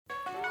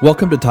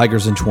Welcome to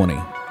Tigers in 20,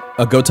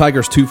 a Go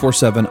Tigers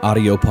 247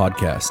 audio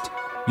podcast,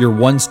 your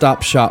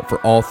one-stop shop for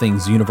all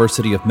things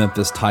University of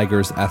Memphis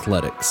Tigers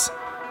athletics.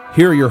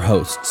 Here are your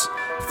hosts,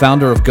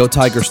 founder of Go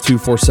Tigers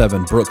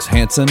 247, Brooks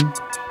Hansen,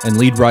 and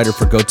lead writer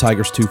for Go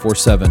Tigers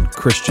 247,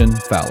 Christian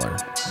Fowler.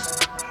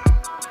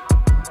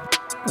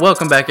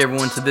 Welcome back,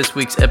 everyone, to this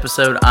week's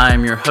episode. I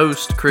am your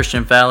host,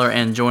 Christian Fowler,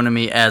 and joining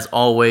me, as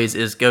always,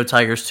 is Go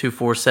Tigers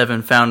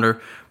 247 founder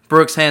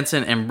Brooks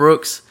Hansen. And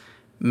Brooks,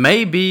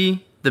 may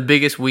be the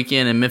biggest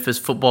weekend in Memphis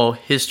football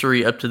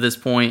history up to this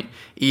point.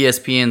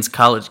 ESPN's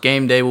College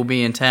Game Day will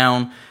be in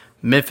town.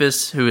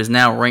 Memphis, who is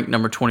now ranked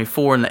number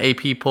 24 in the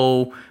AP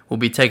poll, will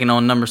be taking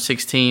on number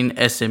 16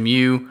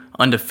 SMU,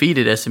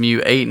 undefeated SMU,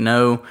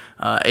 8-0,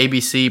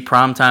 ABC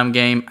primetime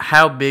game.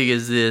 How big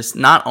is this,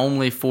 not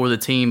only for the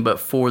team, but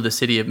for the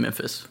city of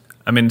Memphis?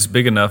 I mean, it's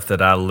big enough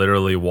that I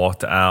literally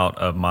walked out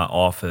of my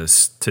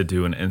office to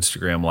do an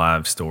Instagram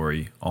live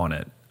story on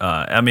it.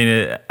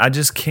 I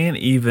just can't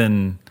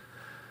even,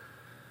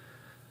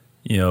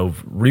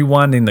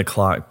 rewinding the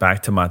clock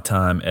back to my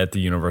time at the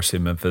University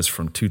of Memphis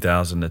from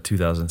 2000 to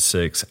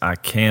 2006, I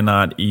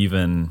cannot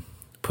even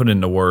put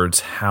into words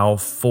how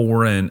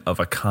foreign of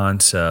a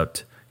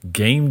concept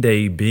game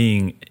day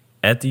being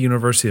at the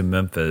University of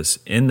Memphis,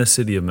 in the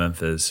city of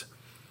Memphis,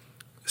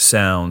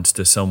 sounds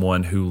to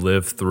someone who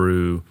lived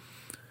through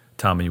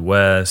Tommy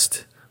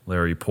West,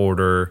 Larry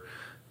Porter.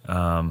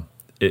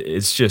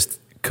 It's just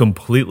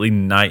completely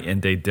night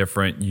and day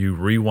different. You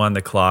rewind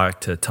the clock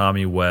to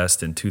Tommy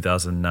West in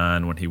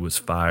 2009 when he was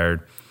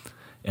fired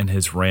and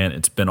his rant.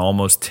 It's been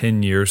almost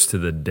 10 years to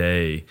the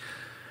day,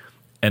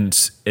 and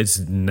it's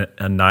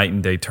a night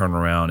and day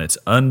turnaround. It's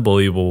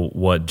unbelievable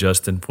what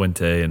Justin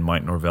Fuente and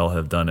Mike Norvell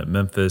have done at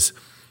Memphis.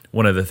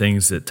 One of the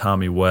things that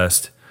Tommy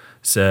West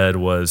said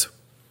was,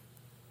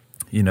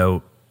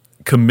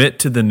 commit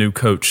to the new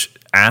coach.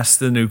 Ask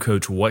the new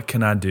coach, what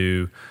can I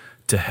do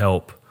to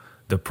help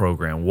the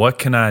program? What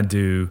can I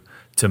do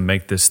to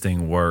make this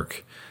thing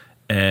work?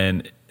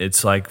 And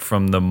it's like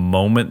from the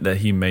moment that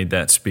he made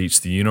that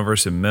speech, the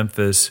University of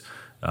Memphis,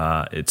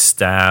 its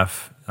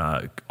staff,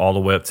 all the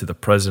way up to the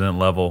president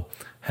level,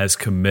 has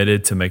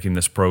committed to making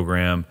this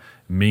program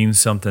mean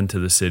something to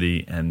the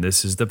city, and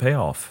this is the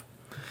payoff.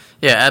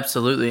 Yeah,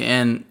 absolutely.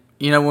 And,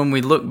 when we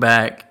look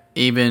back,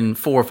 even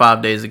 4 or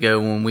 5 days ago,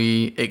 when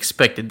we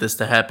expected this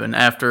to happen,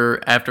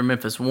 after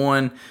Memphis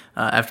won,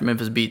 after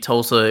Memphis beat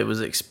Tulsa,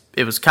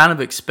 it was kind of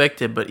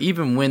expected. But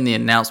even when the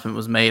announcement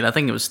was made, I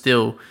think it was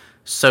still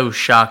so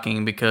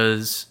shocking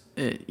because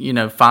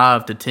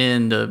 5 to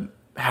 10 to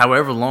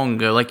however long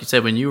ago, like you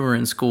said, when you were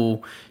in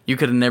school, you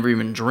could have never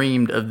even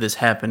dreamed of this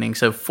happening.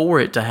 So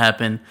for it to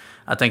happen,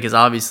 I think is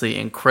obviously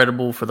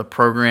incredible for the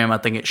program. I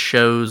think it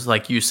shows,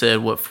 like you said,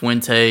 what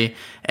Fuente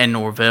and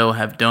Norvell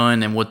have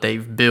done and what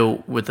they've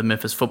built with the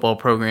Memphis football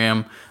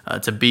program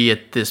to be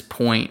at this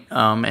point.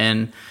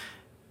 When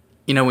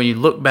you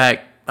look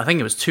back, I think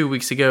it was 2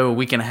 weeks ago, a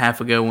week and a half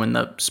ago, when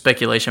the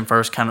speculation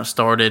first kind of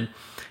started.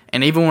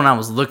 And even when I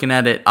was looking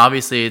at it,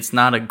 obviously it's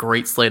not a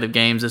great slate of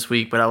games this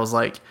week, but I was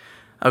like,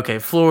 okay,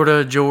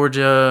 Florida,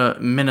 Georgia,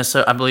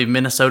 Minnesota. I believe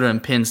Minnesota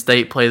and Penn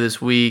State play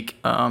this week,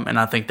 and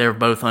I think they're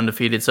both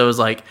undefeated. So it was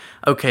like,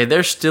 okay,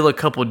 there's still a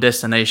couple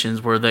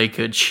destinations where they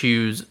could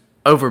choose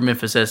over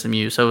Memphis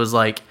SMU. So it was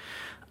like,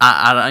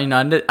 I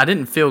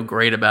didn't feel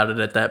great about it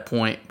at that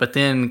point. But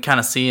then kind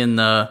of seeing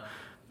the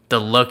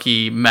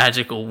lucky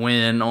magical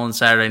win on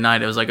Saturday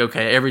night, it was like,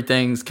 okay,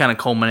 everything's kind of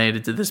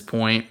culminated to this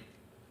point,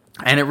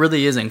 and it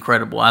really is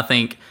incredible. I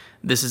think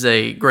this is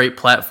a great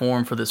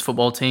platform for this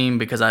football team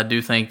because I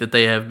do think that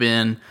they have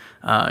been,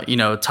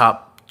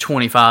 top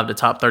 25 to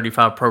top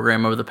 35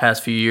 program over the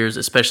past few years,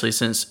 especially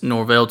since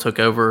Norvell took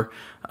over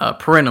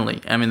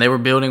perennially. I mean, they were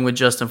building with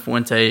Justin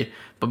Fuente,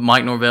 but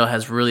Mike Norvell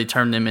has really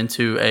turned them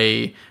into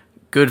a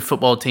good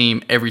football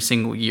team every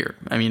single year.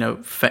 I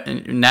mean,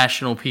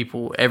 national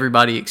people,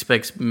 everybody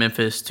expects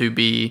Memphis to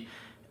be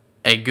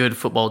a good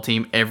football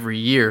team every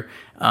year.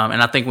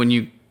 And I think when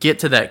you get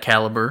to that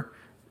caliber,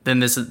 then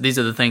these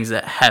are the things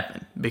that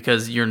happen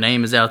because your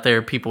name is out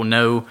there. People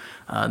know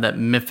that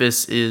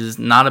Memphis is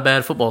not a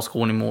bad football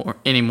school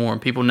anymore,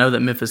 and people know that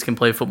Memphis can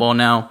play football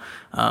now,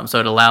 so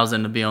it allows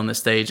them to be on this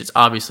stage. It's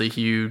obviously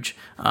huge.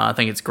 I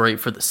think it's great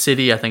for the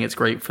city. I think it's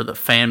great for the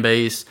fan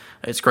base.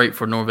 It's great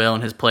for Norvell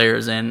and his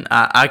players, and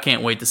I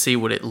can't wait to see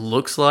what it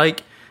looks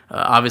like.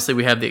 Obviously,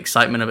 we have the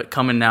excitement of it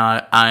coming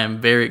now. I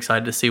am very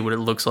excited to see what it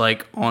looks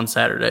like on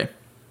Saturday.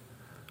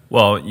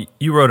 Well,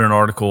 you wrote an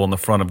article on the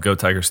front of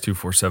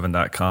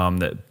GoTigers247.com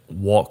that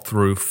walked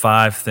through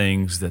 5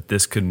 things that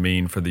this could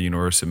mean for the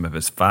University of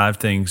Memphis, 5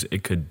 things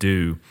it could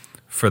do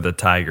for the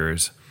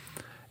Tigers.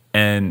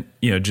 And,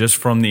 just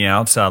from the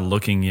outside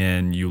looking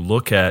in, you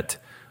look at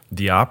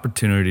the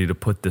opportunity to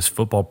put this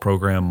football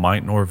program,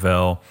 Mike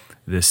Norvell,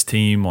 this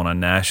team on a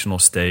national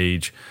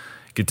stage,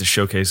 get to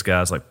showcase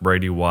guys like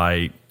Brady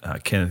White,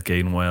 Kenneth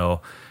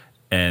Gainwell,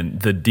 and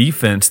the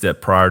defense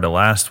that prior to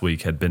last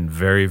week had been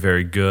very,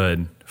 very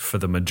good for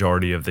the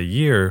majority of the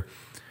year.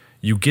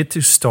 You get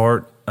to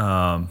start,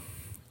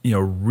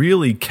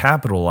 really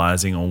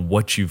capitalizing on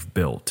what you've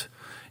built.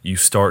 You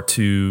start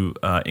to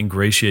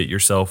ingratiate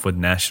yourself with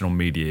national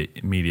media.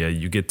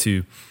 You get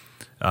to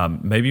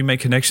maybe make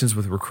connections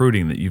with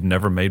recruiting that you've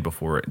never made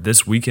before.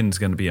 This weekend is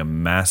going to be a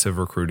massive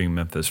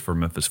recruiting for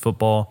Memphis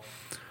football.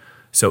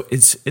 So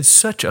it's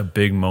such a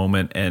big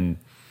moment, and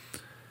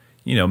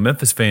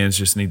Memphis fans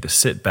just need to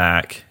sit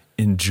back,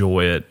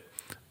 enjoy it.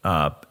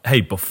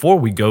 Hey, before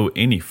we go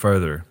any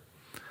further,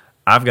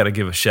 I've got to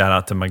give a shout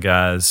out to my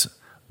guys,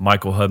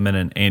 Michael Hudman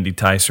and Andy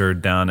Tyser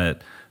down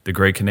at the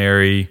Gray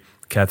Canary,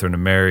 Catherine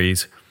and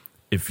Mary's.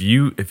 If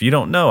you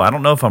don't know, I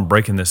don't know if I'm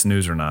breaking this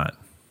news or not.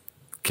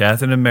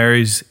 Catherine and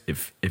Mary's,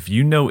 if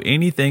you know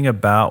anything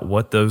about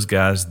what those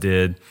guys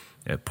did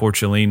at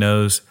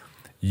Porcelino's,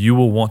 you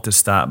will want to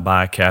stop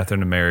by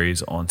Catherine and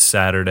Mary's on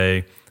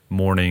Saturday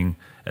morning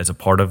as a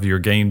part of your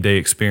game day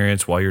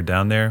experience while you're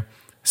down there.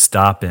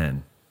 Stop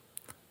in.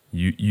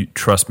 You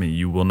trust me,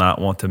 you will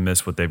not want to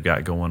miss what they've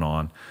got going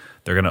on.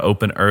 They're going to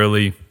open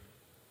early.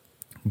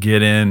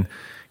 Get in,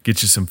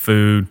 get you some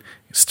food,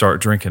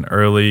 start drinking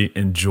early,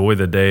 enjoy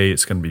the day.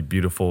 It's going to be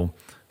beautiful.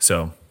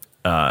 So,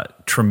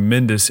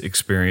 tremendous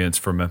experience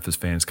for Memphis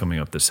fans coming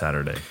up this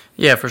Saturday.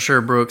 Yeah, for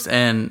sure, Brooks.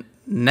 And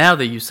now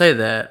that you say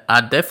that,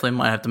 I definitely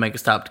might have to make a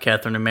stop to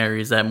Catherine and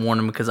Mary's that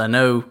morning, because I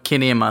know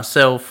Kenny and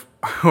myself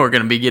are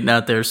going to be getting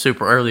out there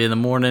super early in the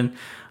morning.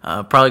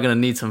 Probably going to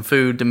need some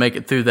food to make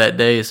it through that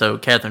day, so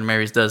Catherine and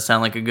Mary's does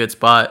sound like a good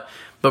spot.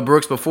 But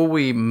Brooks, before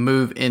we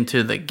move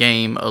into the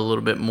game a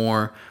little bit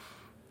more,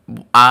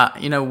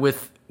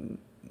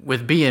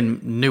 with being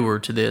newer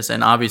to this,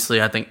 and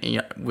obviously I think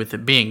with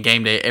it being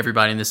game day,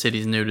 everybody in the city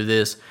is new to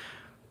this.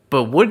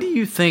 But what do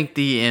you think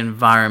the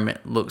environment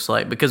looks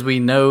like? Because we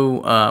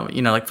know,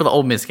 like for the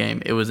Ole Miss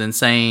game, it was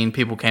insane.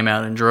 People came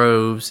out in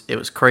droves. It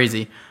was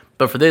crazy.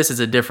 But for this, it's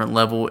a different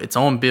level. It's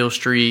on Beale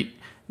Street,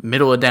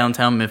 middle of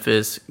downtown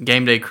Memphis.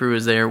 Game day crew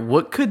is there.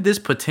 What could this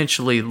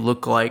potentially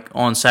look like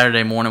on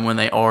Saturday morning when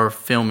they are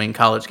filming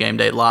College Game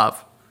Day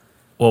live?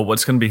 Well,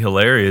 what's going to be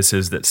hilarious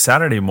is that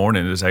Saturday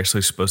morning is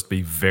actually supposed to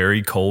be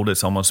very cold.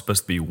 It's almost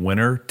supposed to be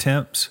winter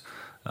temps,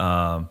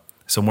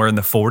 somewhere in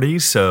the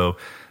 40s. So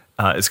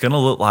it's going to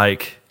look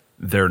like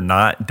they're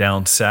not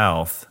down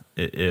south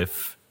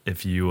if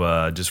you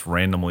just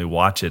randomly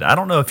watch it. I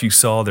don't know if you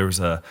saw, there was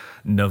a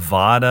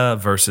Nevada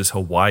versus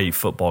Hawaii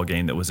football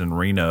game that was in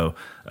Reno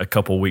a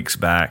couple weeks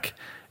back,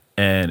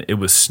 and it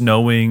was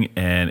snowing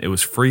and it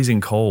was freezing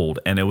cold,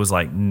 and it was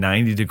like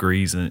 90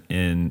 degrees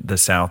in the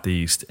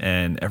southeast,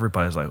 and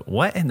everybody's like,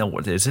 what in the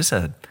world? Is this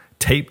a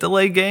tape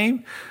delay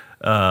game?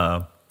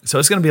 So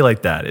it's going to be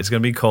like that. It's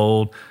going to be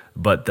cold,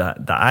 but the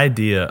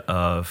idea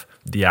of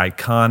the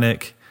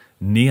iconic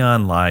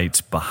neon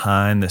lights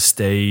behind the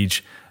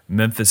stage,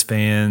 Memphis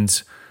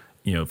fans,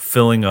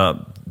 filling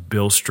up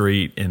Beale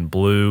Street in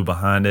blue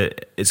behind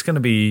it, it's going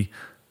to be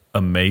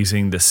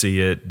amazing to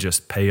see it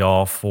just pay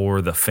off for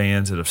the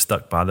fans that have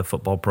stuck by the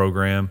football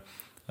program,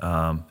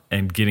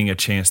 and getting a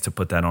chance to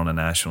put that on a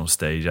national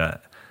stage. I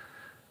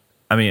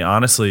mean,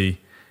 honestly,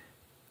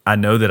 I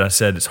know that I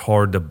said it's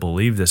hard to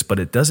believe this, but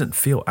it doesn't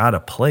feel out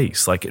of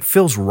place. Like, it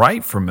feels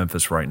right for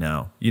Memphis right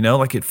now.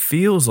 Like it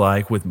feels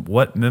like with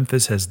what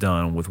Memphis has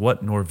done, with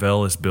what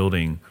Norvell is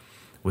building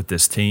with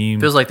this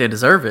team. Feels like they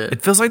deserve it.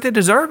 It feels like they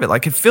deserve it.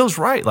 Like, it feels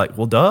right. Like,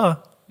 well, duh.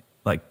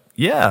 Like,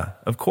 yeah,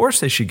 of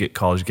course they should get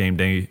College Game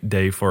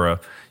Day for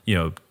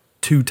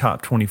two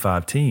top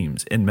 25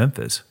 teams in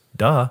Memphis.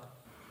 Duh.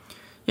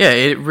 Yeah,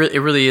 it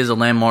really is a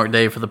landmark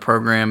day for the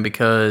program,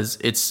 because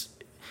it's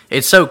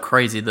so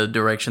crazy the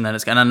direction that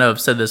it's going. I know I've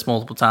said this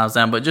multiple times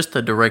now, but just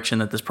the direction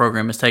that this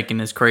program is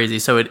taking is crazy.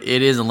 So it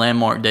is a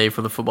landmark day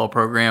for the football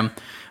program.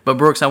 But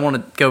Brooks, I want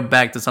to go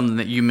back to something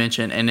that you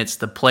mentioned, and it's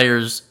the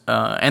players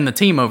and the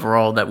team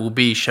overall that will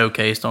be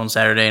showcased on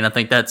Saturday. And I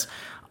think that's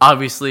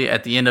obviously,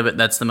 at the end of it,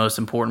 that's the most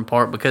important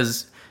part,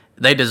 because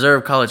they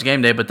deserve College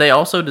Game Day, but they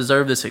also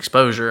deserve this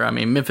exposure. I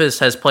mean, Memphis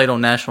has played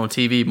on national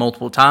TV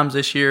multiple times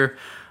this year,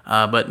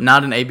 but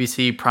not an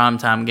ABC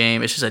primetime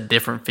game. It's just a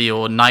different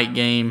feel. A night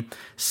game,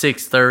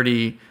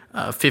 6:30,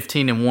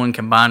 15-1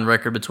 combined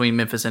record between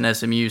Memphis and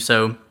SMU.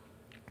 So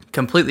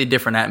completely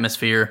different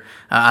atmosphere.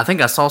 I think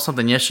I saw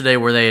something yesterday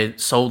where they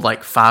had sold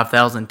like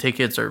 5,000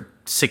 tickets or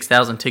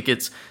 6,000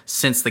 tickets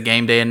since the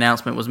game day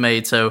announcement was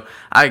made. So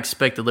I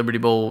expect the Liberty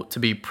Bowl to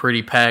be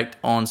pretty packed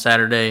on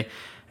Saturday.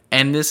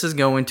 And this is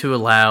going to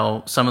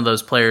allow some of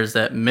those players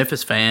that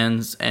Memphis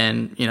fans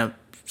and,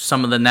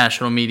 some of the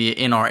national media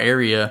in our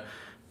area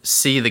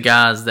see, the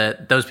guys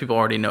that those people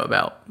already know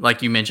about.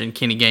 Like you mentioned,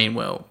 Kenny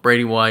Gainwell,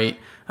 Brady White,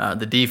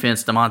 the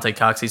defense, DeMonte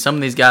Coxey, some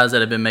of these guys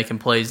that have been making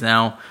plays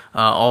now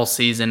all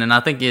season. And I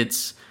think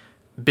it's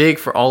big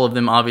for all of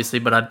them, obviously,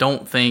 but I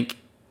don't think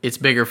it's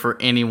bigger for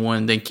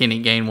anyone than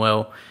Kenny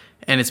Gainwell.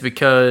 And it's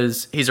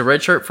because he's a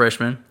redshirt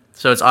freshman,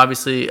 so it's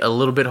obviously a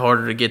little bit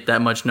harder to get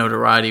that much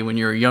notoriety when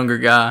you're a younger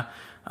guy.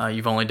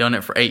 You've only done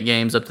it for 8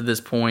 games up to this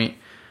point.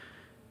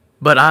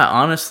 But I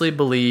honestly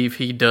believe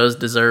he does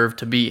deserve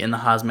to be in the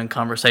Heisman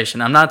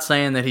conversation. I'm not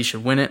saying that he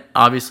should win it.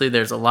 Obviously,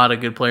 there's a lot of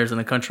good players in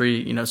the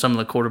country. You know, some of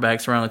the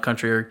quarterbacks around the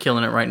country are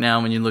killing it right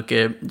now. When you look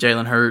at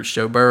Jalen Hurts,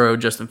 Joe Burrow,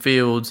 Justin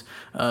Fields,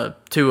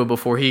 Tua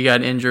before he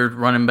got injured,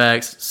 running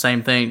backs,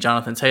 same thing,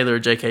 Jonathan Taylor,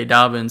 J.K.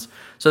 Dobbins.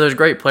 So there's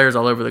great players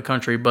all over the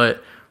country.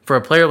 But for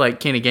a player like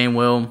Kenny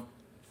Gainwell,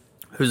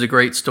 who's a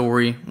great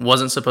story,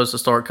 wasn't supposed to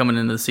start coming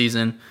into the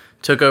season,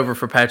 took over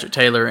for Patrick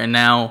Taylor, and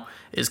now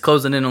is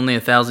closing in on the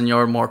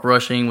 1,000-yard mark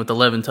rushing with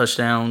 11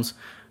 touchdowns,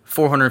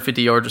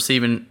 450 yards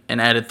receiving, and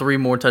added 3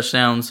 more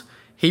touchdowns.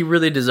 He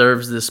really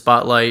deserves this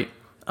spotlight.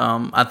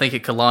 I think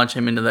it could launch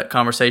him into that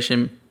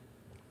conversation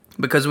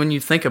because when you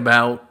think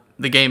about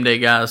the game day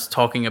guys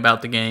talking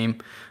about the game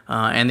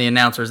and the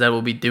announcers that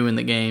will be doing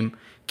the game,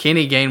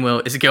 Kenny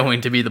Gainwell is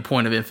going to be the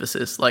point of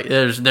emphasis. Like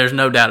there's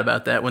no doubt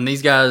about that. When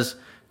these guys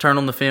turn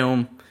on the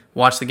film,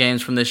 watch the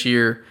games from this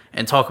year,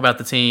 and talk about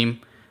the team,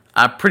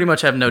 I pretty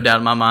much have no doubt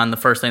in my mind the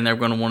first thing they're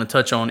going to want to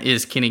touch on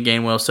is Kenny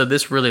Gainwell. So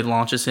this really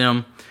launches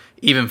him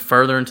even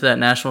further into that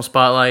national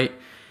spotlight.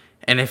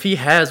 And if he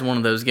has one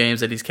of those games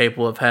that he's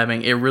capable of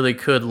having, it really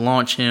could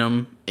launch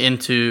him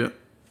into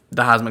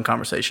the Heisman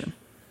conversation.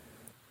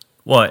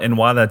 Well, and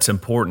why that's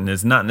important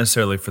is not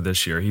necessarily for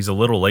this year. He's a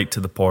little late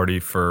to the party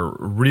for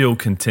real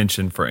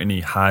contention for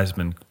any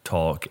Heisman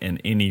talk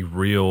and any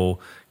real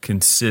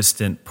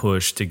consistent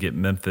push to get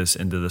Memphis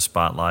into the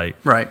spotlight.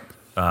 Right.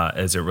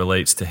 As it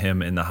relates to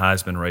him in the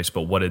Heisman race.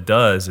 But what it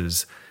does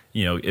is,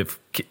 you know, if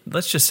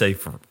let's just say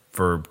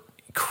for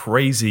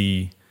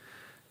crazy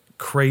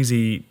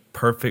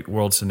perfect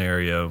world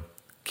scenario,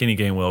 Kenny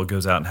Gainwell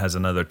goes out and has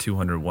another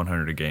 200,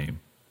 100 a game.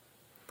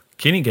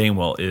 Kenny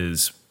Gainwell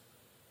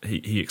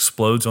he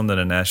explodes on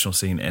the national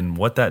scene, and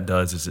what that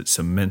does is it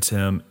cements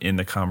him in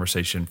the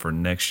conversation for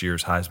next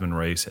year's Heisman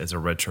race as a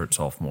redshirt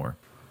sophomore.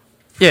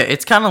 Yeah,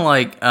 it's kind of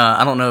like,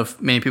 I don't know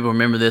if many people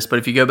remember this, but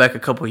if you go back a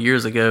couple of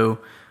years ago,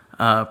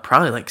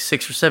 probably like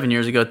 6 or 7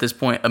 years ago at this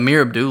point,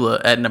 Amir Abdullah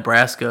at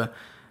Nebraska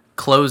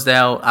closed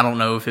out, I don't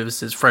know if it was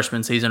his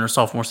freshman season or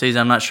sophomore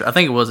season, I'm not sure. I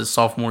think it was his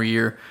sophomore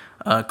year.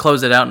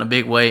 Closed it out in a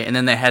big way, and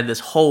then they had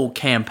this whole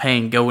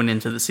campaign going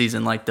into the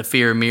season, like the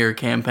Fear Amir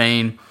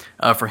campaign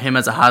for him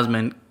as a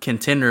Heisman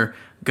contender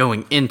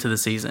going into the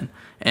season.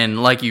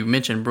 And like you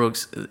mentioned,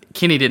 Brooks,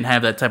 Kenny didn't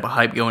have that type of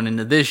hype going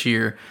into this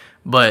year,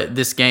 but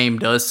this game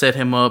does set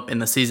him up,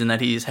 and the season that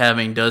he's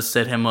having does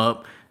set him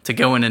up to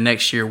go into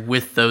next year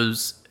with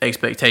those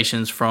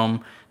expectations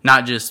from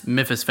not just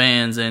Memphis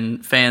fans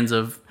and fans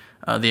of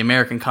the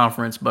American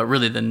Conference, but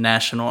really the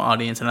national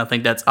audience. And I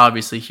think that's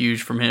obviously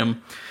huge from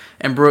him.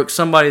 And Brooks,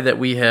 somebody that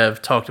we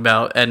have talked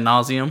about ad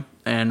nauseum,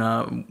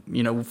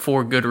 and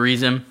for good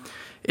reason,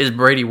 is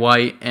Brady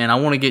White. And I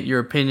want to get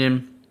your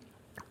opinion.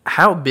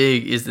 How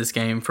big is this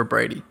game for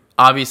Brady?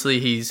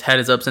 Obviously, he's had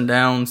his ups and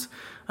downs.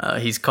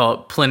 He's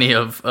caught plenty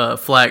of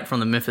flack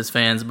from the Memphis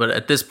fans, but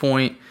at this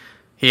point,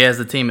 he has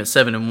the team at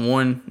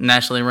 7-1,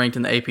 nationally ranked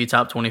in the AP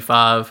Top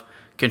 25,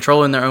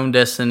 controlling their own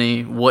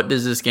destiny. What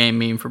does this game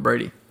mean for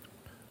Brady?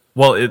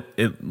 Well,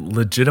 it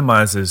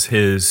legitimizes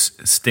his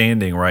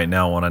standing right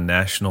now on a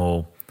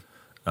national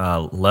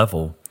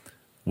level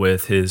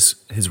with his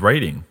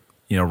rating.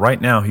 You know,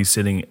 right now he's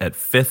sitting at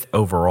 5th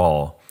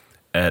overall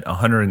at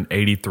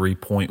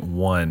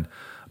 183.1,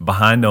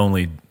 behind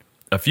only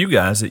a few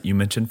guys that you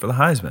mentioned for the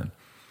Heisman.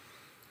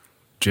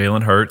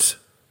 Jalen Hurts,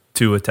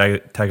 Tua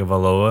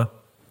Tagovailoa.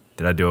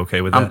 Did I do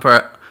okay with that? I'm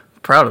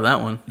proud of that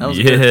one. That was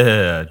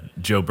good.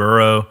 Joe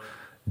Burrow,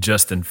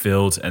 Justin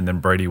Fields, and then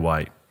Brady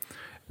White.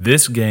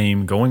 This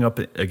game going up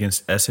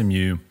against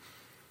SMU,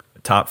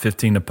 top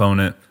 15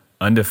 opponent,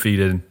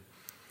 undefeated.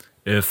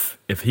 If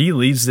he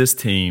leads this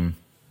team,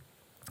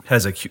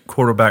 has a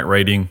quarterback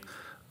rating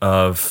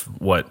of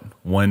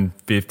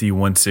 150,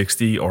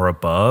 160 or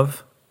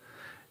above,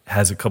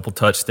 has a couple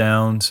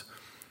touchdowns,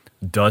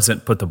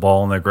 doesn't put the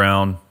ball on the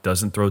ground,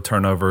 doesn't throw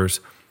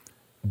turnovers,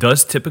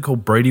 does typical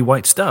Brady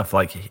White stuff.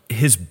 Like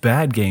his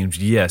bad games,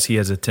 yes, he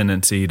has a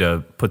tendency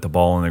to put the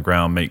ball on the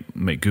ground,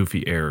 make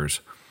goofy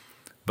errors.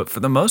 But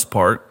for the most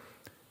part,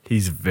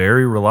 he's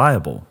very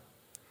reliable.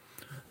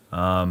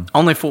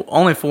 Only four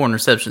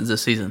interceptions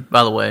this season,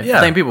 by the way. Yeah.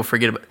 I think people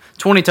forget about it.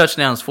 20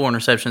 touchdowns, 4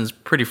 interceptions,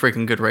 pretty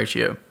freaking good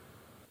ratio.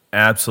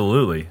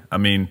 Absolutely. I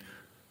mean,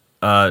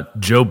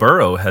 Joe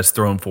Burrow has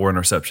thrown 4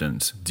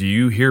 interceptions. Do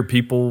you hear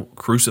people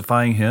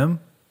crucifying him?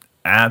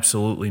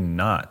 Absolutely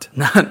not.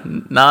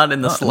 Not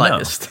in the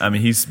slightest. No. I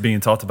mean, he's being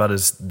talked about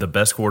as the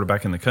best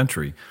quarterback in the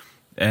country.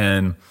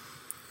 And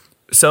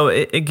so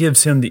it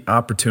gives him the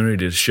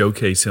opportunity to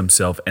showcase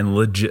himself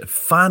and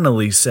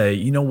finally say,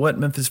 you know what,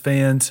 Memphis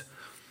fans,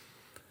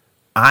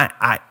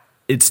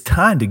 it's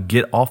time to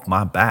get off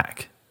my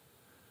back.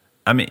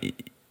 I mean,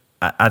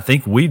 I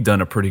think we've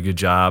done a pretty good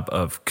job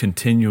of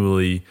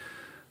continually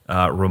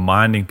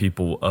reminding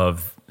people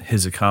of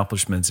his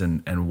accomplishments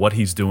and what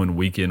he's doing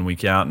week in,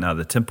 week out. Now,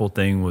 the Temple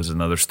thing was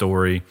another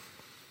story.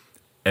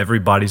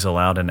 Everybody's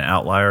allowed an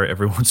outlier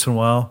every once in a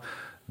while,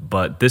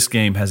 but this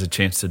game has a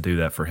chance to do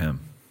that for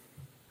him.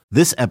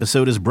 This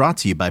episode is brought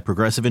to you by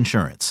Progressive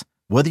Insurance.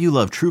 Whether you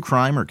love true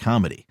crime or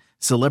comedy,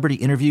 Celebrity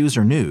interviews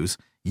or news,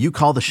 you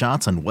call the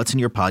shots on what's in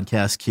your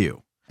podcast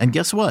queue. And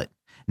guess what?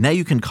 Now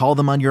you can call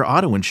them on your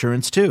auto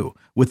insurance too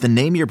with the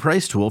Name Your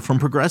Price tool from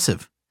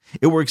Progressive.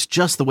 It works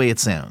just the way it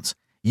sounds.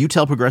 You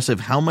tell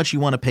Progressive how much you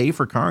want to pay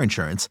for car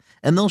insurance,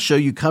 and they'll show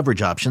you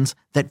coverage options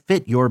that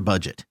fit your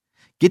budget.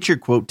 Get your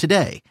quote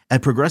today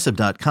at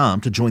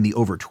Progressive.com to join the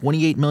over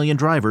 28 million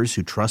drivers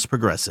who trust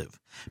Progressive.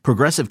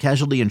 Progressive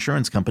Casualty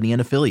Insurance Company and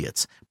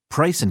Affiliates.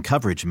 Price and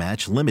coverage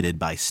match limited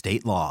by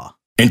state law.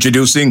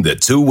 Introducing the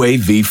Two-Way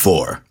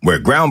V4, where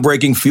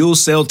groundbreaking fuel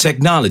cell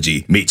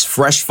technology meets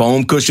fresh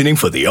foam cushioning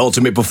for the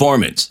ultimate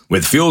performance.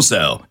 With Fuel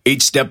Cell,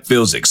 each step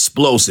feels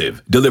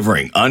explosive,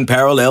 delivering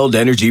unparalleled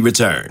energy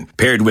return.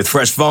 Paired with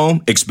fresh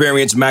foam,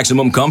 experience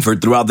maximum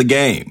comfort throughout the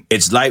game.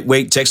 Its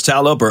lightweight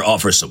textile upper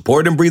offers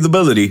support and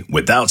breathability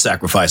without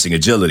sacrificing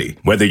agility.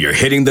 Whether you're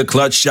hitting the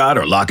clutch shot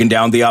or locking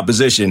down the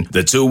opposition,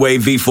 the Two-Way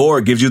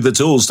V4 gives you the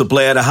tools to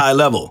play at a high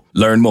level.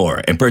 Learn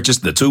more and purchase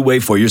the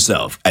Two-Way for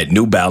yourself at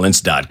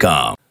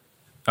NewBalance.com.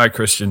 All right,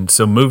 Christian.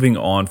 So moving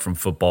on from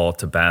football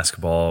to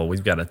basketball,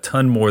 we've got a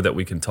ton more that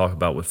we can talk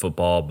about with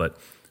football, but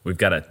we've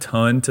got a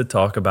ton to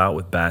talk about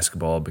with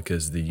basketball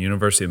because the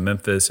University of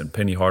Memphis and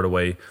Penny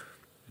Hardaway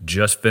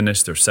just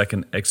finished their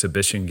second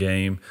exhibition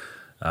game.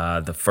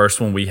 The first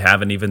one we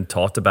haven't even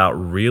talked about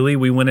really.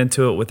 We went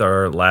into it with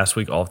our last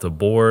week off the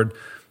board,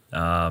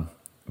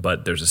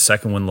 but there's a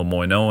second one,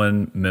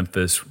 Lemoyne-Owen.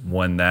 Memphis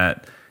won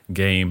that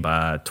game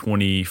by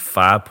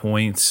 25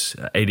 points,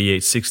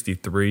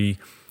 88-63.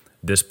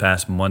 This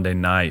past Monday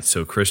night.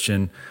 So,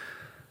 Christian,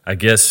 I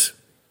guess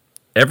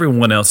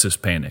everyone else is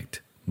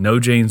panicked. No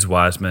James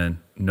Wiseman,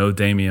 no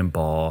Damian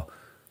Ball.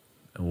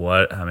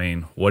 What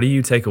do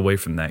you take away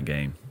from that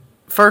game?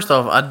 First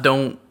off, I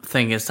don't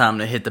think it's time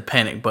to hit the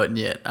panic button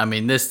yet. I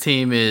mean, this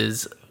team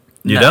is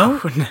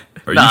don't?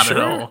 Are not you sure?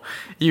 at all.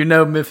 You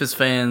know, Memphis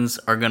fans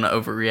are going to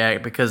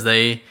overreact because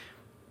they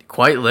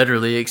quite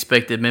literally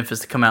expected Memphis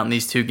to come out in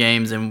these two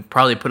games and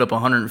probably put up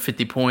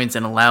 150 points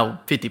and allow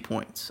 50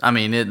 points. I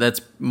mean, that's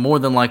more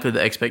than likely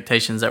the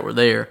expectations that were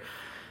there.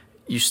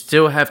 You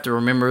still have to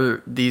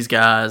remember these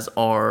guys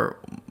are,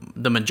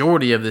 the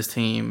majority of this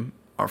team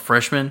are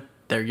freshmen.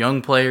 They're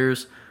young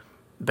players.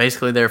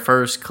 Basically their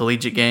first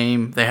collegiate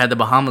game. They had the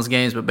Bahamas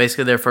games, but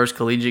basically their first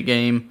collegiate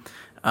game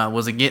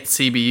was against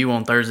CBU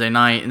on Thursday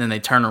night, and then they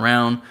turn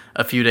around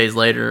a few days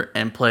later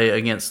and play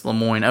against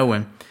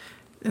Lemoyne-Owen.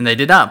 And they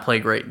did not play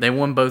great. They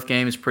won both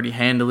games pretty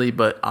handily,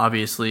 but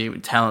obviously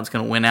talent's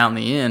going to win out in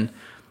the end.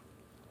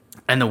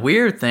 And the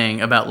weird thing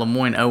about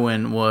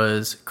Lemoyne-Owen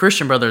was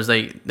Christian Brothers,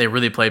 they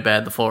really played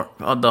bad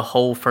the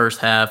whole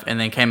first half and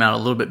then came out a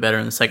little bit better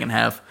in the second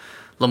half.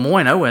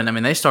 Lemoyne-Owen, I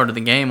mean, they started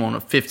the game on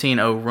a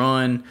 15-0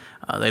 run.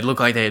 They looked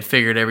like they had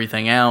figured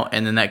everything out,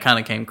 and then that kind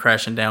of came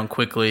crashing down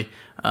quickly.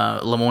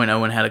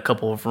 Lemoyne-Owen had a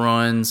couple of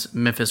runs.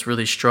 Memphis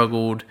really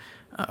struggled.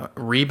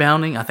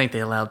 Rebounding, I think they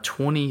allowed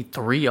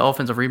 23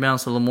 offensive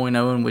rebounds to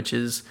Lemoyne-Owen, which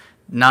is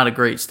not a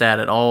great stat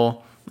at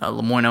all.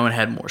 Lemoyne-Owen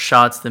had more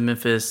shots than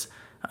Memphis.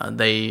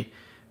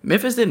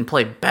 Memphis didn't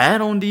play bad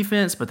on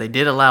defense, but they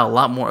did allow a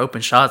lot more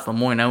open shots.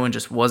 Lemoyne-Owen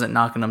just wasn't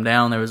knocking them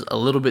down. There was a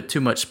little bit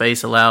too much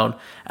space allowed.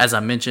 As I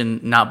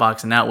mentioned, not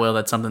boxing out well.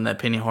 That's something that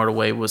Penny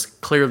Hardaway was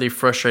clearly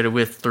frustrated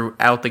with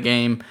throughout the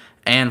game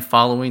and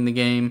following the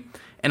game.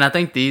 And I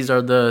think these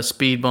are the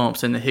speed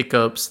bumps and the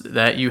hiccups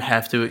that you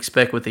have to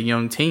expect with a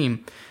young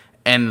team.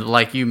 And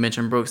like you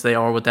mentioned, Brooks, they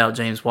are without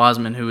James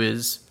Wiseman, who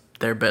is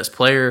their best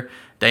player.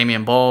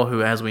 Damian Ball,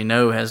 who, as we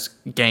know, has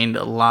gained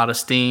a lot of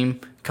steam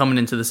coming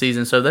into the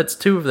season. So that's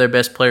two of their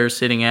best players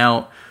sitting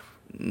out.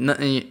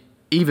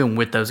 Even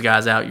with those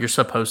guys out, you're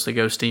supposed to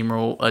go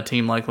steamroll a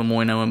team like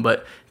Lemoyne-Owen,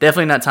 but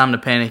definitely not time to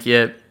panic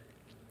yet.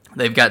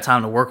 They've got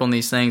time to work on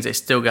these things.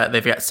 They've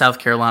got South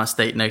Carolina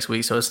State next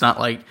week, so it's not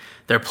like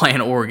they're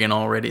playing Oregon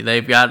already.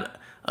 They've got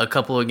a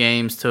couple of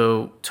games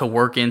to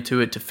work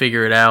into it, to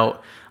figure it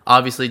out.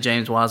 Obviously,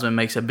 James Wiseman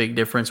makes a big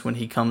difference when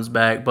he comes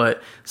back,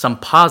 but some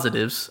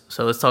positives.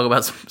 So let's talk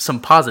about some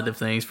positive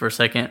things for a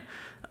second.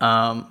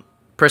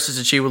 Precious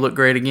Achiuwa looked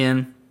great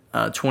again.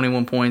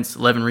 21 points,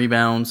 11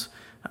 rebounds.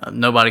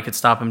 Nobody could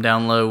stop him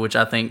down low, which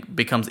I think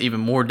becomes even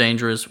more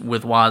dangerous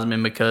with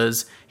Wiseman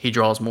because he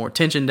draws more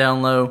attention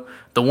down low.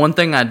 The one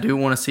thing I do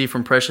want to see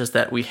from Precious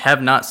that we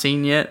have not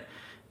seen yet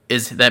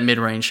is that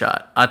mid-range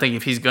shot. I think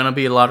if he's going to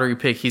be a lottery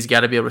pick, he's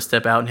got to be able to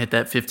step out and hit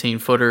that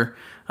 15-footer,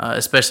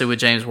 especially with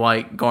James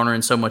White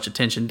garnering so much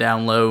attention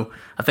down low.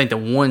 I think the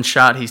one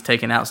shot he's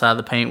taken outside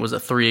the paint was a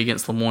 3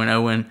 against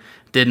Lemoyne-Owen.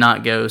 Did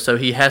not go. So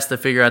he has to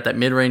figure out that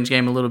mid-range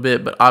game a little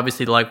bit, but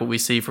obviously like what we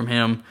see from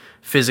him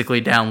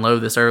physically down low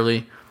this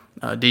early.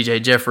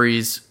 DJ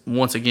Jeffries,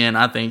 once again,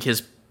 I think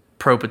his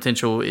pro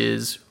potential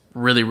is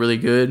really, really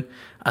good.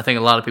 I think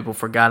a lot of people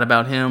forgot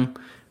about him.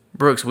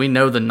 Brooks, we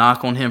know the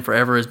knock on him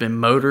forever has been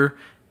motor.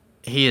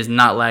 He is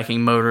not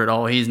lacking motor at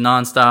all. He's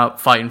nonstop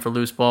fighting for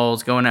loose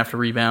balls, going after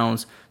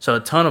rebounds. So a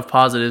ton of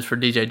positives for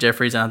DJ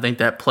Jeffries, and I think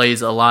that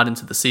plays a lot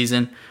into the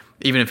season,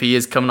 even if he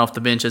is coming off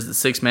the bench as the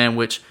sixth man,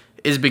 which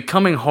is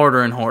becoming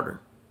harder and harder.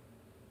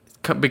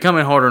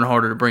 Becoming harder and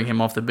harder to bring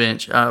him off the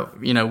bench.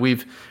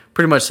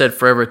 pretty much said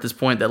forever at this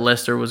point that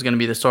Lester was going to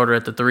be the starter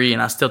at the 3,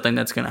 and I still think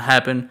that's going to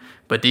happen.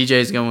 But DJ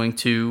is going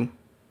to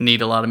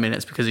need a lot of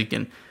minutes because he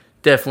can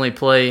definitely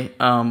play.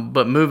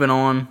 But moving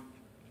on,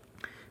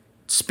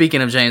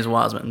 speaking of James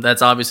Wiseman,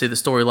 that's obviously the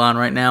storyline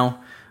right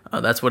now.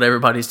 That's what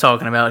everybody's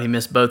talking about. He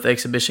missed both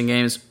exhibition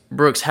games.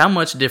 Brooks, how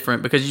much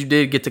different, because you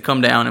did get to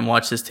come down and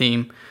watch this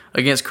team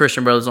against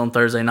Christian Brothers on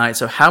Thursday night,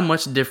 so how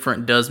much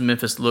different does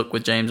Memphis look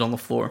with James on the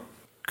floor?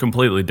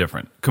 Completely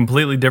different.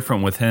 Completely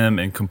different with him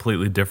and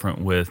completely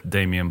different with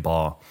Damian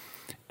Ball.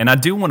 And I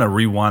do want to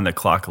rewind the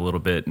clock a little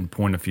bit and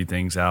point a few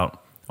things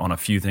out on a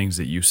few things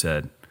that you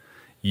said.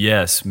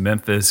 Yes,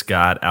 Memphis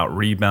got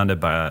out-rebounded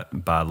by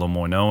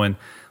Lemoyne Owen.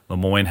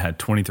 Lemoyne had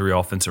 23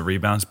 offensive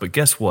rebounds, but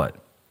guess what?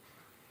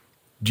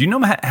 Do you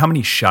know how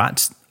many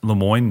shots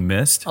Lemoyne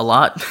missed? A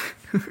lot.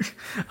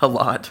 A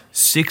lot.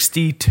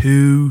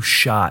 62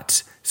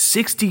 shots.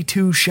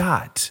 62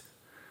 shots.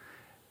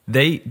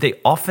 They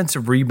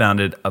offensive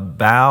rebounded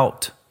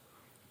about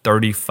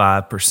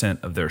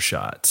 35% of their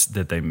shots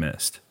that they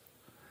missed.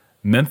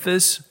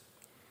 Memphis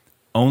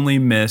only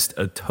missed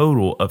a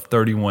total of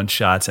 31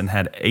 shots and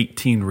had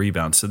 18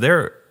 rebounds. So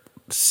they're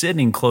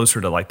sitting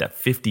closer to like that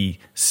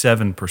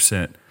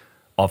 57%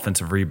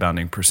 offensive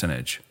rebounding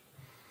percentage.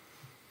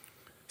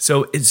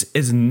 So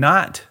it's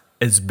not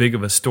as big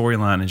of a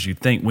storyline as you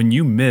think. When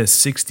you miss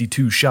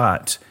 62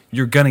 shots,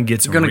 you're going to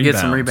get some rebounds. Get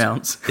some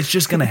rebounds. It's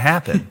just going to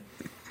happen.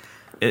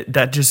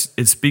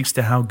 It speaks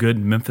to how good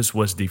Memphis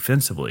was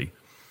defensively.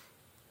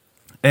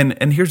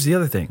 And here's the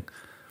other thing.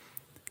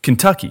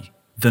 Kentucky,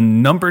 the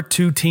number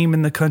 2 team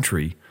in the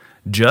country,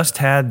 just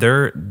had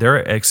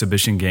their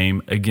exhibition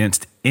game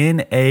against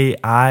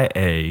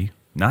NAIA,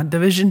 not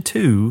Division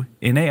II,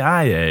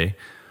 NAIA,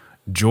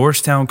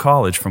 Georgetown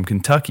College from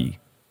Kentucky.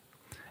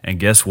 And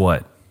guess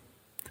what?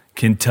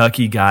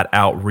 Kentucky got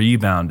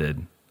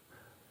out-rebounded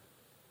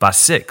by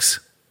 6.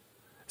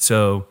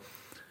 So,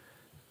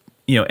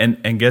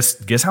 and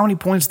guess how many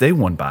points they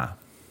won by?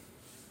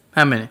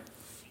 How many?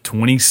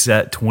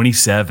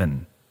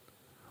 27.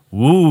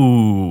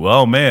 Ooh,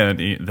 oh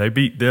man, they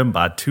beat them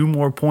by 2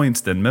 more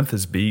points than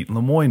Memphis beat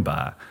Lemoyne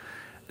by.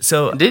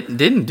 So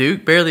didn't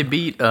Duke barely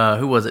beat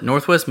who was it?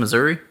 Northwest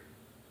Missouri?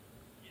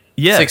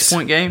 Yes.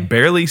 6-point game?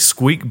 Barely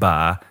squeaked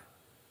by.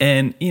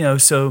 And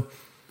so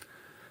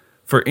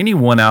for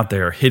anyone out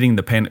there hitting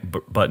the panic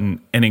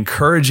button and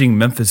encouraging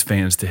Memphis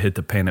fans to hit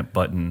the panic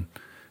button,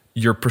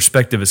 your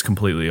perspective is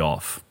completely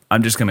off.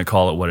 I'm just going to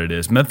call it what it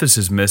is. Memphis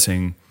is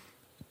missing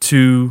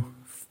 2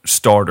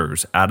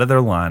 starters out of their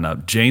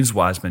lineup. James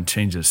Wiseman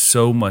changes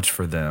so much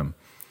for them.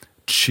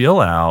 Chill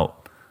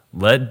out.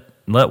 Let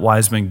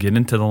Wiseman get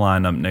into the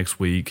lineup next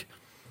week.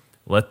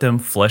 Let them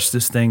flesh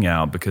this thing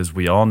out, because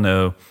we all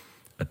know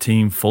a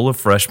team full of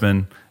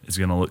freshmen is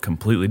going to look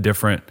completely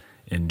different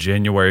in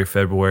January,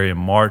 February, and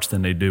March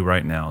than they do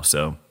right now.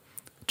 So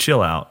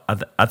chill out.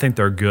 I think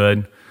they're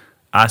good.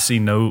 I see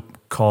no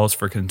cause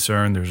for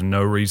concern. There's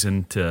no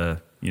reason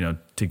to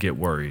get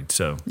worried.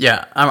 So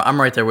yeah, I'm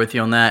right there with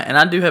you on that. And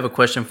I do have a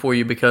question for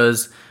you,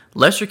 because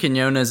Lester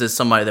Quinones is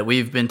somebody that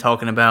we've been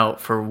talking about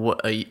for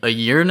a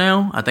year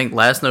now. I think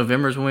last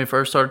November is when we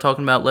first started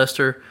talking about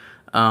Lester.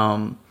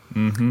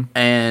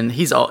 And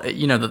he's all,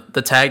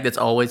 the tag that's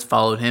always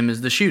followed him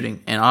is the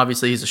shooting. And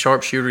obviously he's a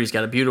sharp shooter. He's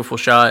got a beautiful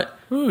shot.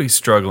 Ooh, he's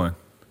struggling.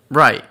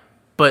 Right.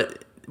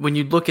 But when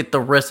you look at the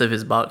rest of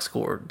his box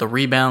score, the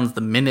rebounds,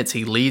 the minutes,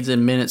 he leads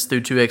in minutes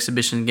through 2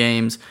 exhibition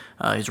games.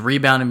 He's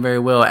rebounding very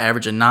well,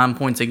 averaging 9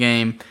 points a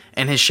game,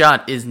 and his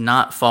shot is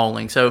not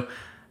falling. So,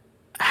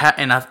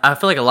 and I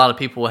feel like a lot of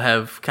people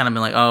have kind of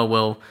been like, oh,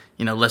 well,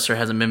 Lester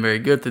hasn't been very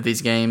good through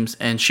these games.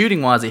 And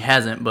shooting-wise, he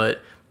hasn't,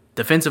 but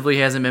defensively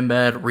he hasn't been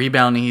bad.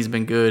 Rebounding, he's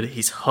been good.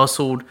 He's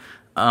hustled.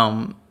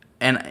 And,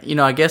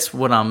 I guess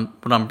what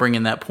I'm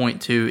bringing that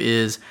point to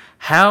is,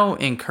 how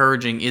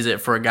encouraging is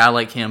it for a guy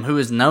like him, who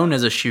is known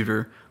as a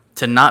shooter,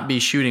 to not be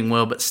shooting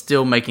well but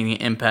still making an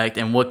impact,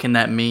 and what can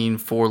that mean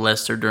for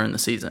Lester during the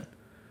season?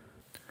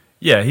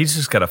 Yeah, he's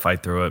just got to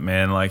fight through it,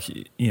 man. Like,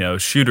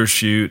 shooters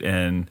shoot,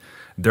 and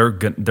they're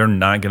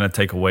not going to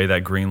take away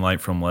that green light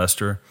from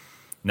Lester.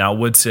 Now, I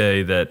would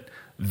say that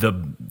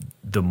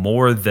the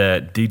more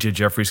that DJ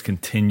Jeffries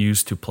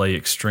continues to play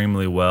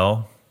extremely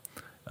well,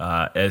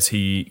 as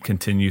he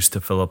continues to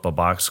fill up a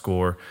box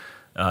score,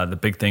 the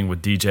big thing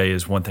with DJ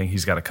is one thing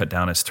he's got to cut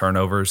down his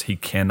turnovers. He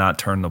cannot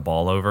turn the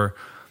ball over.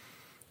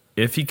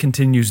 If he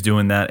continues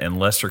doing that and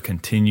Lester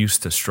continues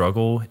to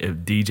struggle, if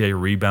DJ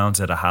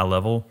rebounds at a high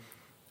level,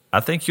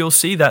 I think you'll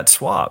see that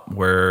swap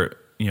where,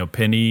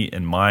 Penny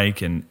and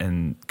Mike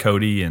and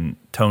Cody and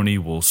Tony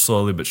will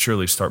slowly but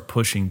surely start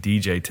pushing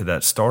DJ to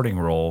that starting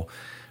role,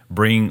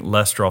 bring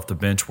Lester off the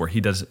bench where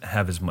he doesn't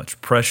have as much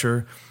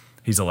pressure.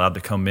 He's allowed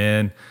to come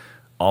in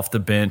off the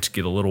bench,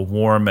 get a little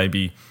warm,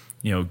 maybe,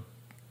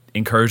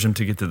 encourage him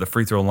to get to the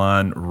free throw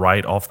line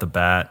right off the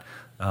bat.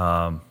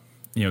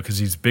 Because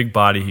he's big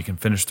body, he can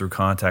finish through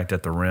contact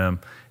at the rim.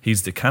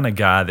 He's the kind of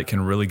guy that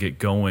can really get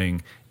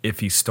going if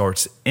he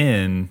starts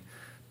in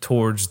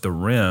towards the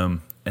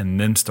rim and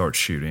then starts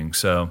shooting.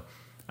 So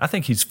I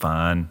think he's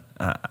fine.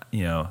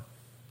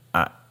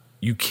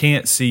 you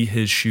can't see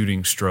his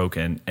shooting stroke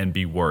and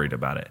be worried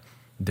about it.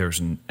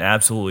 There's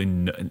absolutely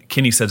no,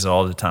 Kenny says it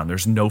all the time.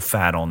 There's no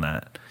fat on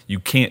that. You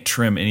can't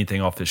trim anything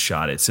off his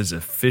shot. It's as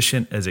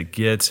efficient as it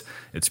gets.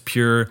 It's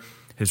pure.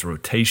 His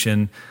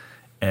rotation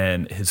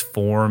and his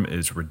form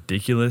is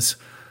ridiculous.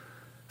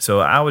 So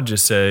I would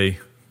just say,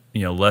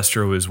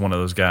 Lestro is one of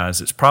those guys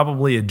that's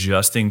probably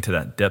adjusting to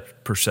that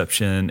depth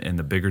perception in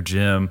the bigger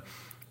gym,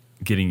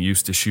 getting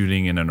used to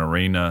shooting in an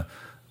arena,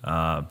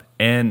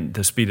 and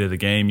the speed of the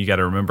game. You got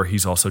to remember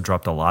he's also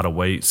dropped a lot of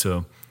weight.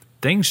 So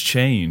things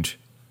change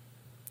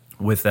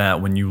with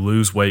that when you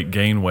lose weight,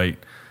 gain weight.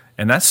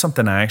 And that's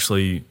something I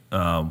actually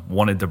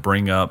wanted to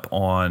bring up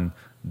on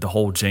the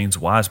whole James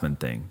Wiseman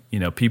thing.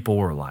 People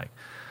were like,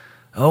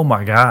 oh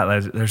my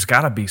God, there's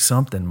got to be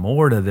something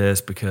more to this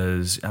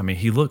because,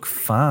 he looked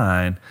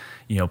fine.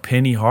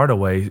 Penny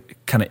Hardaway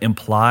kind of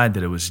implied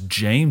that it was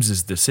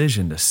James's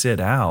decision to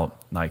sit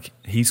out. Like,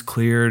 he's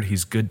cleared,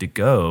 he's good to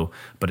go,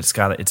 but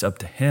it's up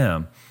to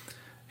him.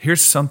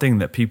 Here's something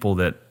that people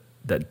that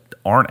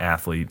aren't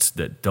athletes,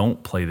 that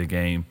don't play the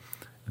game,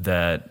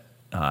 that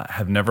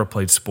have never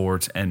played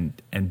sports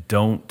and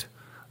don't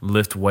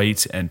lift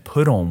weights and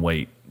put on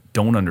weight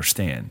don't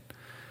understand.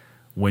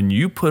 When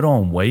you put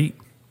on weight,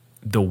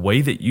 the way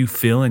that you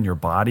feel in your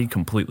body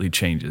completely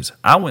changes.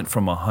 I went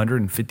from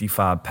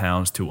 155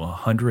 pounds to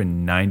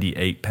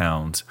 198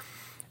 pounds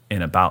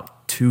in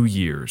about 2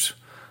 years.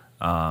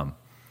 And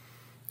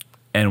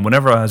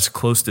whenever I was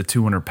close to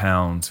 200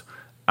 pounds,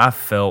 I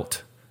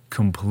felt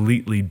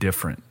completely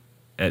different.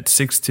 At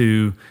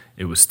 6'2",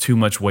 it was too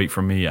much weight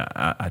for me.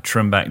 I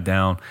trimmed back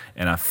down,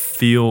 and I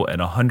feel at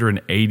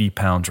 180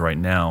 pounds right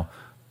now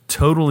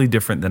totally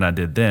different than I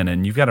did then.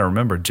 And you've got to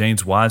remember,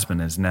 James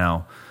Wiseman is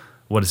now,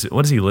 what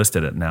is he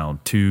listed at now?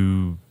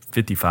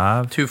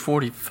 255?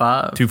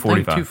 245.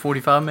 245.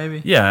 245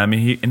 maybe? Yeah,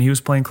 he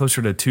was playing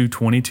closer to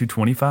 220,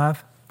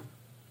 225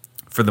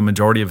 for the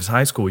majority of his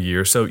high school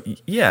year. So,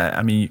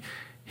 yeah,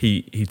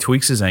 he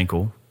tweaks his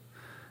ankle,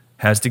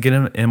 has to get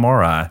an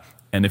MRI,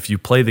 and if you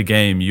play the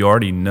game, you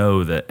already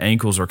know that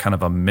ankles are kind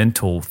of a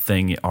mental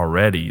thing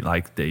already.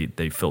 Like,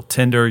 they feel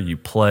tender, you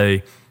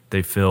play,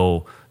 they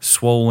feel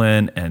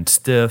swollen and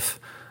stiff.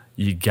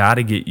 You got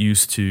to get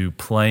used to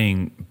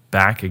playing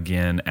back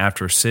again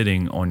after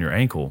sitting on your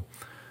ankle.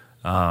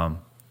 And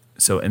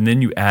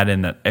then you add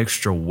in that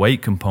extra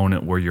weight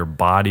component where your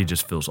body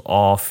just feels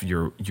off.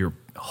 You're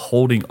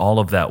holding all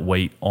of that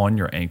weight on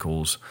your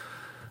ankles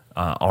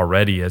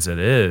already as it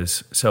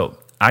is. So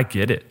I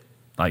get it.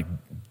 Like,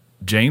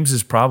 James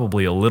is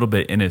probably a little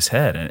bit in his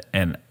head,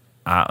 and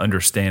I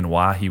understand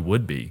why he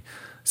would be.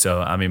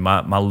 So,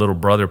 my little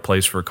brother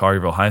plays for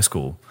Collierville High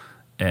School,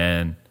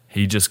 and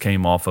he just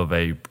came off of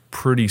a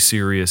pretty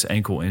serious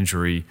ankle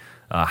injury,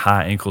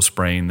 high ankle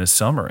sprain this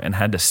summer, and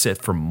had to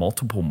sit for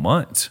multiple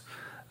months.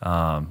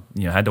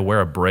 Had to wear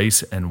a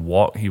brace and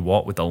walk. He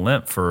walked with a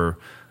limp for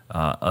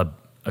a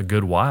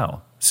good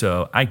while.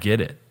 So I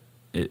get it.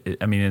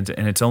 It's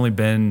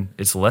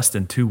less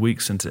than 2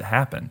 weeks since it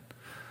happened.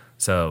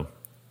 So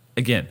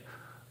again,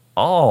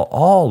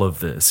 all of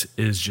this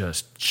is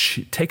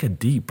just take a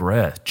deep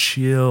breath,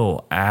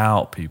 chill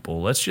out,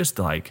 people. Let's just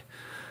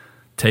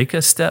take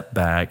a step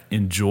back,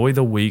 enjoy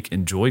the week,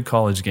 enjoy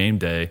college game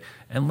day,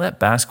 and let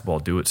basketball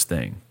do its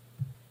thing.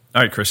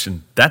 All right,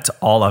 Christian, that's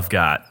all I've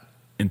got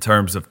in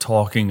terms of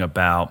talking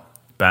about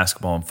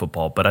basketball and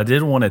football. But I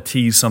did want to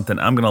tease something.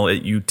 I'm going to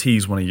let you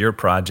tease one of your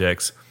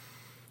projects.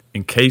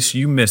 In case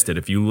you missed it,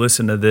 if you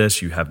listen to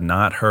this, you have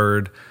not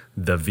heard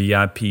the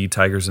VIP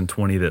Tigers in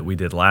 20 that we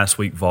did last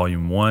week,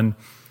 Volume 1.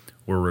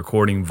 We're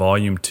recording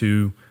Volume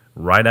 2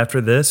 right after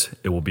this.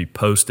 It will be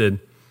posted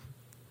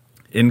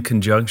in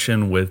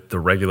conjunction with the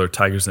regular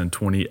Tigers in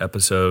 20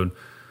 episode.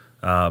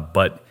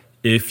 But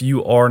if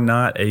you are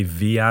not a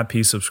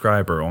VIP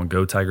subscriber on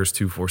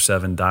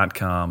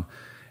GoTigers247.com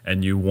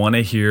and you want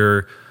to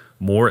hear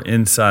more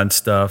inside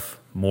stuff,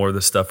 more of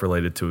the stuff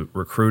related to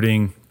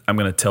recruiting, I'm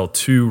going to tell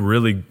 2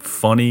 really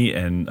funny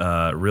and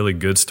really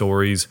good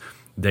stories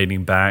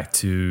dating back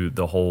to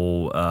the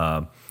whole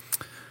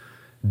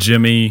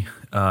Jimmy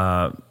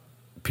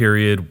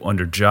period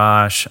under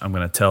Josh. I'm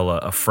going to tell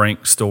a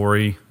Frank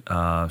story.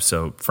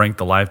 So Frank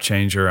the Life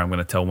Changer, I'm going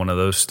to tell one of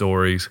those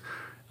stories.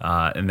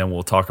 And then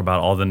we'll talk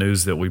about all the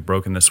news that we've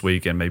broken this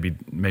week and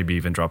maybe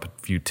even drop a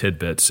few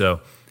tidbits.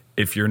 So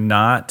if you're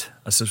not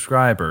a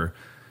subscriber,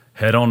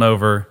 head on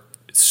over.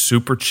 It's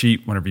super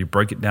cheap whenever you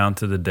break it down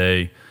to the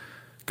day.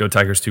 Go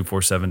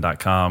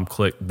Tigers247.com,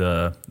 click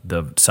the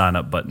sign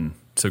up button.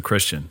 So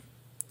Christian,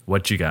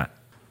 what you got?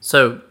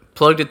 So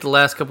plugged it the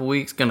last couple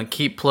weeks, going to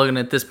keep plugging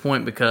at this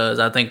point because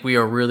I think we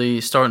are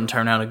really starting to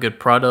turn out a good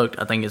product.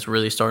 I think it's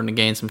really starting to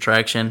gain some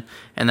traction,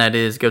 and that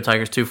is Go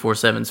Tigers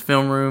 247's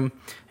Film Room.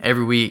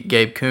 Every week,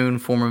 Gabe Kuhn,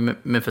 former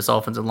Memphis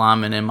offensive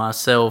lineman, and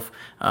myself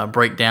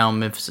break down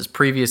Memphis's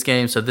previous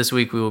game. So this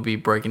week we will be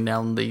breaking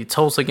down the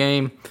Tulsa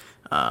game.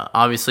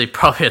 Obviously,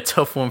 probably a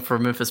tough one for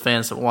Memphis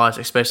fans to watch,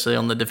 especially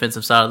on the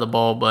defensive side of the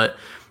ball, but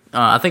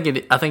I think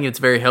it's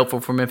very helpful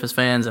for Memphis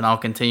fans, and I'll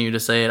continue to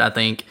say it. I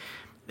think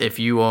if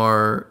you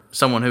are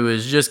someone who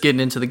is just getting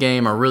into the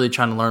game or really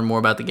trying to learn more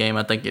about the game,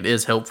 I think it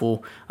is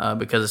helpful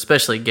because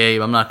especially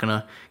Gabe, I'm not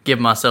going to give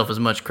myself as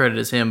much credit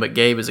as him, but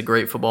Gabe is a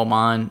great football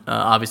mind.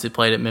 Obviously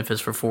played at Memphis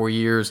for 4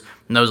 years,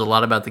 knows a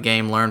lot about the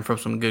game, learned from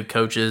some good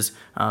coaches.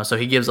 So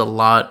he gives a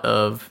lot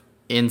of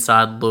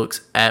inside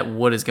looks at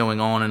what is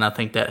going on, and I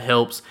think that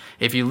helps.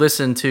 If you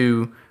listen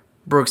to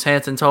Brooks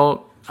Hansen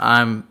talk,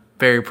 I'm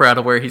very proud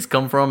of where he's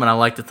come from, and I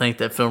like to think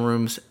that Film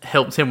Rooms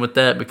helped him with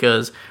that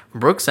because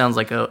Brooks sounds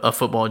like a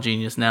football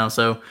genius now.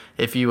 So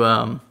if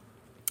you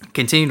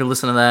continue to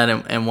listen to that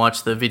and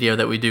watch the video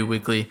that we do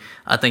weekly,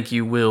 I think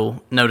you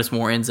will notice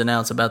more ins and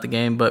outs about the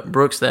game. But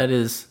Brooks,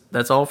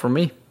 that's all from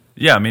me.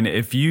 Yeah, I mean,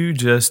 if you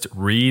just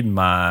read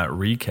my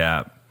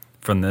recap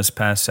from this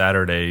past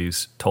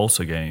Saturday's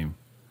Tulsa game,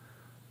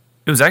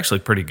 it was actually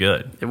pretty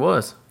good. It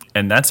was.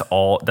 And that's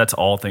all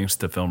thanks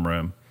to Film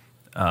Room.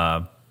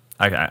 I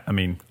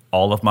mean,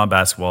 all of my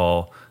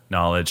basketball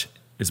knowledge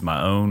is my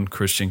own.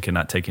 Christian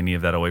cannot take any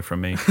of that away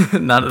from me.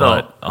 Not at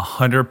all. But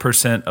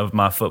 100% of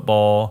my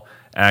football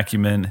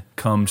acumen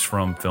comes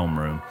from Film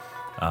Room.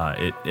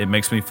 It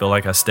makes me feel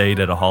like I stayed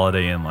at a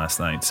Holiday Inn last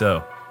night.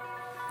 So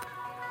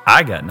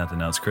I got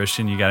nothing else.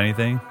 Christian, you got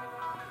anything?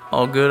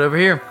 All good over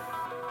here.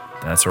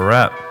 That's a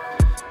wrap.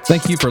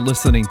 Thank you for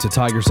listening to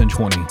Tigers in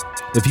 20.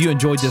 If you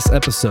enjoyed this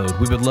episode,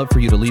 we would love for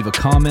you to leave a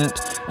comment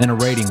and a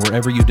rating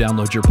wherever you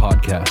download your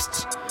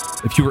podcasts.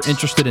 If you are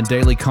interested in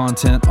daily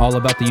content all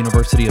about the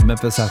University of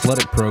Memphis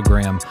athletic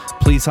program,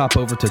 please hop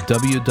over to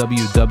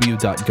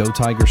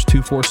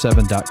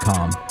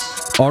www.gotigers247.com.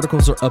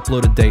 Articles are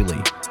uploaded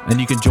daily, and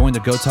you can join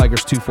the Go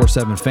Tigers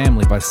 247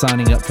 family by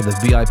signing up for the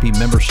VIP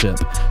membership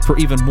for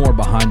even more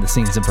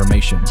behind-the-scenes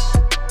information.